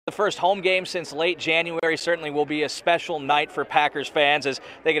The first home game since late January certainly will be a special night for Packers fans as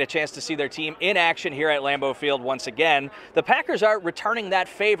they get a chance to see their team in action here at Lambeau Field once again. The Packers are returning that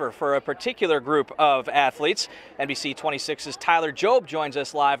favor for a particular group of athletes. NBC 26's Tyler Jobe joins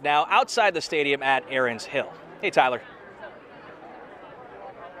us live now outside the stadium at Aaron's Hill. Hey, Tyler.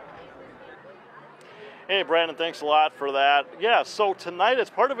 Hey, Brandon, thanks a lot for that. Yeah, so tonight, as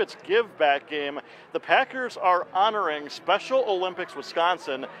part of its Give Back game, the Packers are honoring Special Olympics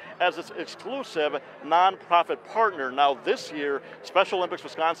Wisconsin as its exclusive nonprofit partner. Now, this year, Special Olympics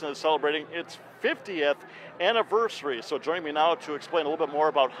Wisconsin is celebrating its 50th anniversary. So joining me now to explain a little bit more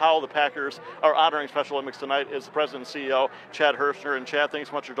about how the Packers are honoring Special Olympics tonight is the President and CEO, Chad Hershner. And Chad, thanks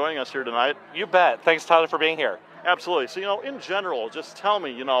so much for joining us here tonight. You bet. Thanks, Tyler, for being here. Absolutely. So, in general, just tell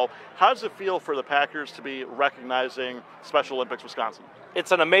me, how does it feel for the Packers to be recognizing Special Olympics Wisconsin?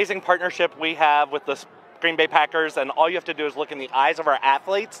 It's an amazing partnership we have with the Green Bay Packers, and all you have to do is look in the eyes of our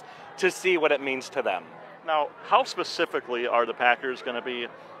athletes to see what it means to them. Now, how specifically are the Packers going to be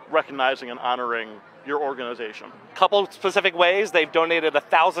recognizing and honoring your organization? A couple specific ways. They've donated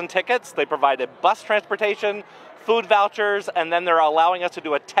 1,000 tickets. They provided bus transportation, food vouchers, and then they're allowing us to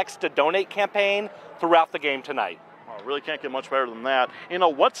do a text-to-donate campaign throughout the game tonight. Well, really can't get much better than that.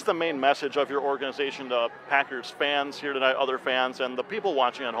 What's the main message of your organization to Packers fans here tonight, other fans, and the people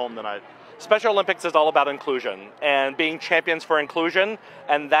watching at home tonight? Special Olympics is all about inclusion and being champions for inclusion,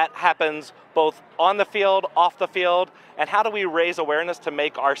 and that happens both on the field, off the field, and how do we raise awareness to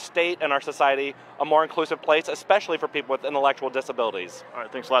make our state and our society a more inclusive place, especially for people with intellectual disabilities. All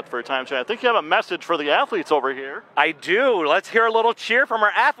right, thanks a lot for your time, Chad. I think you have a message for the athletes over here. I do. Let's hear a little cheer from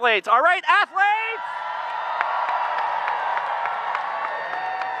our athletes. All right, athletes!